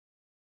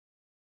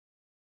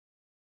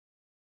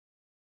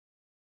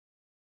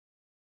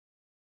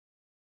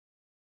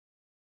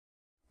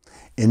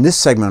In this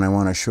segment, I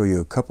want to show you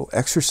a couple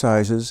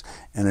exercises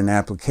and an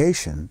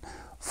application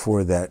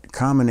for that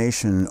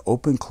combination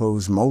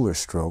open-close Moeller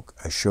stroke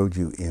I showed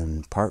you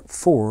in part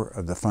 4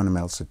 of the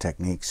Fundamentals of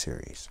Technique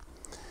series.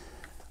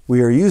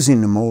 We are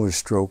using the Moeller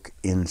stroke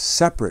in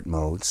separate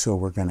modes, so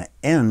we're going to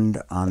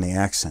end on the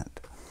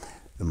accent.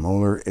 The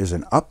Moeller is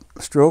an up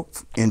stroke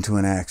into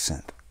an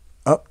accent.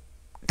 Up,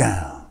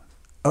 down,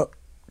 up,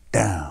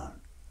 down,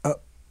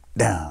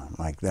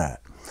 like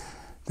that.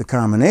 The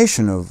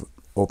combination of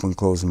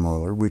open-close and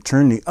Moeller, we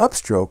turn the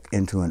upstroke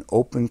into an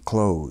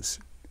open-close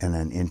and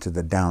then into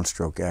the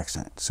downstroke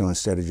accent. So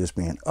instead of just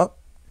being up,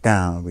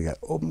 down, we got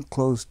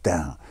open-close,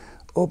 down,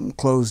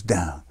 open-close,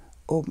 down,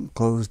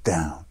 open-close,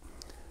 down.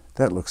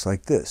 That looks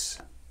like this.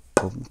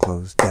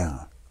 Open-close,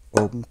 down,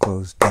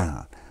 open-close,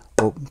 down,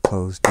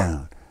 open-close,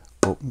 down,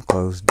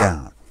 open-close,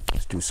 down.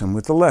 Let's do some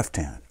with the left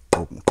hand.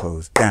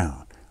 Open-close,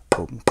 down,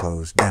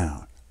 open-close,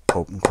 down,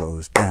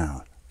 open-close,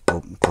 down,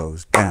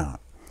 open-close, down.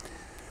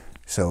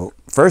 So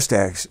first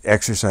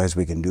exercise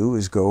we can do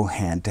is go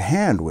hand to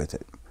hand with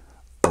it.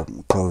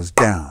 Open, close,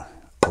 down,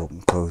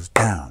 open, close,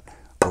 down,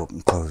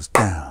 open, close,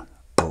 down,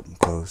 open,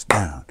 close,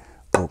 down,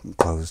 open,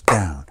 close,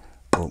 down,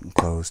 open,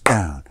 close,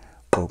 down,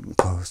 open,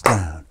 close,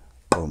 down,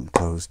 open,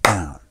 close,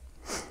 down.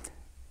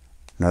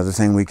 Another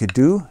thing we could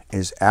do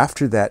is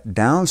after that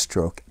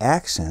downstroke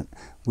accent,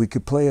 we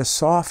could play a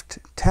soft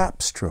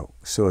tap stroke.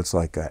 So it's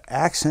like an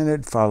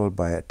accented followed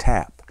by a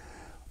tap.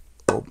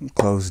 Open,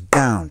 close,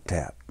 down,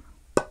 tap.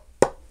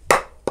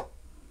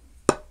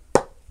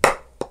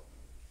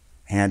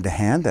 Hand to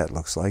hand, that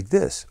looks like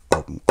this.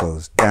 Open,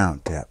 close, down,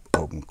 tap.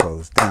 Open,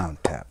 close, down,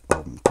 tap.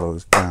 Open,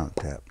 close, down,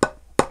 tap.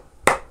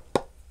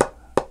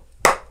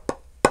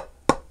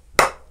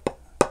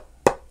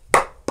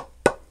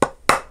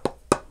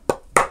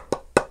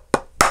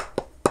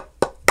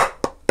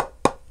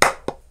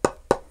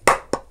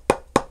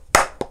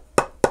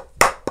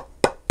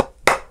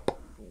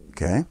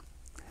 Okay.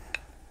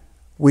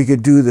 We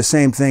could do the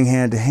same thing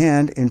hand to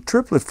hand in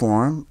triplet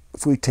form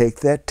if we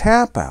take that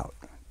tap out.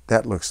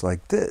 That looks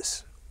like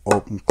this.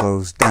 Open,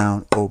 close,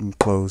 down, open,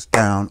 close,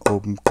 down,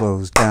 open,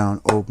 close,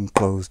 down, open,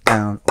 close,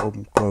 down,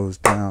 open, close,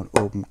 down,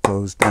 open,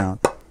 close, down.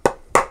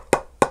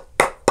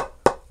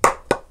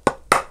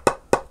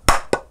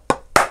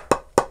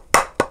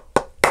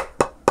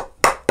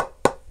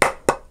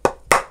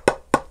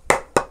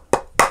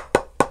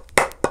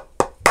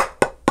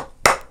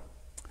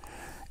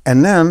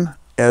 And then,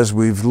 as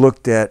we've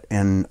looked at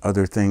in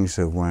other things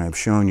of when I've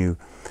shown you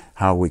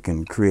how we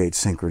can create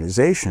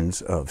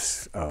synchronizations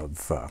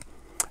of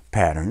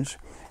patterns,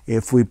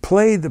 if we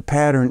play the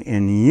pattern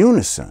in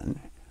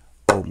unison,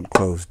 open,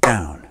 close,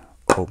 down,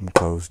 open,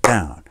 close,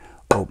 down,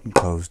 open,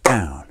 close,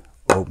 down,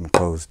 open,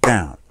 close,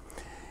 down.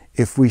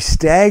 If we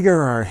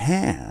stagger our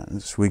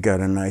hands, we got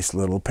a nice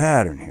little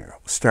pattern here.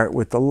 We'll start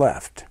with the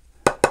left.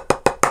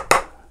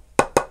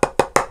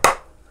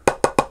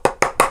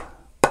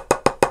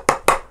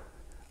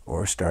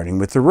 Or starting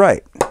with the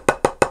right.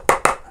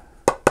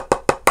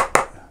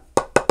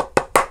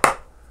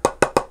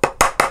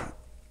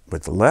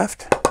 With the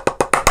left,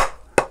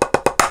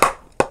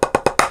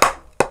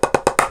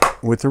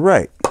 with the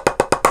right.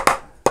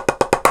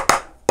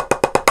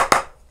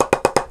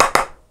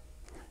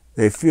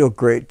 They feel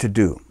great to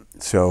do.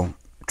 So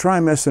try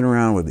messing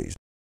around with these.